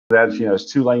that,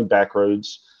 it's 2-lane back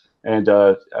roads. And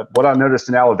what I noticed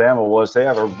in Alabama was they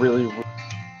have a really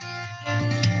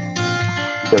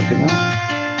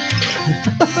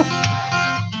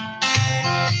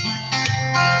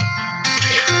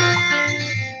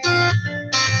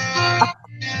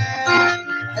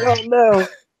I don't know.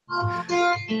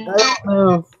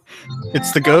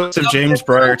 It's the ghost of James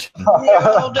Bryart.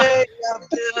 All day I've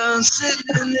been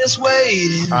sitting this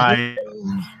waiting.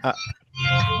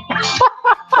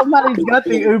 Somebody's got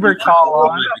the Uber call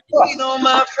on. Waiting on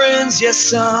my friends,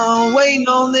 yes, I'm waiting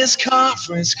on this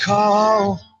conference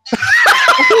call.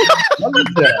 what is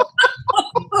that?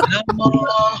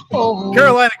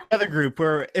 Carolina Weather Group,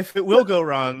 where if it will go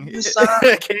wrong,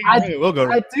 it will go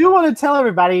wrong. I do want to tell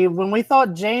everybody, when we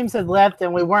thought James had left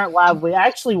and we weren't live, we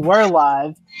actually were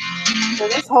live. So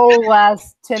this whole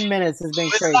last 10 minutes has been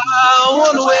crazy. I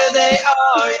wonder where they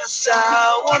are. Yes,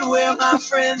 I wonder where my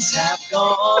friends have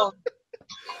gone.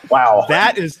 Wow.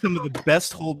 That is some of the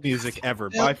best hold music ever,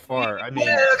 by far. I mean,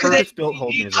 purpose-built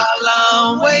hold music.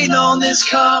 I'm waiting on this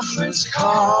conference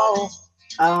call.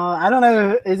 I don't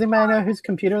know. Does anybody know whose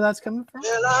computer that's coming from?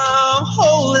 Well, I'm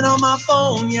holding on my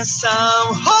phone. Yes,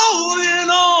 I'm holding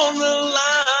on the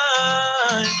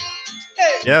line.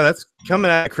 Hey. Yeah, that's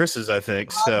coming out of Chris's, I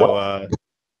think. So,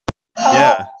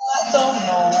 yeah. I don't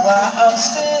know why I'm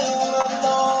still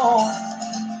alone.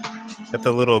 Got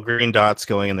the little green dots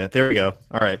going in there. There we go.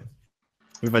 All right.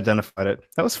 We've identified it.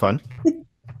 That was fun.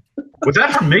 Was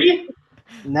that for me?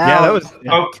 Now, yeah, that was.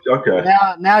 Yeah. Oh, okay.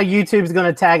 Now YouTube's going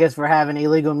to tag us for having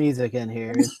illegal music in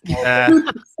here.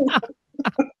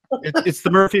 It's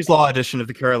the Murphy's Law edition of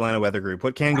the Carolina Weather Group.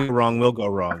 What can go wrong will go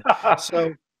wrong.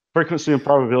 So frequency and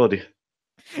probability.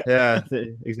 Yeah,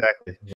 exactly.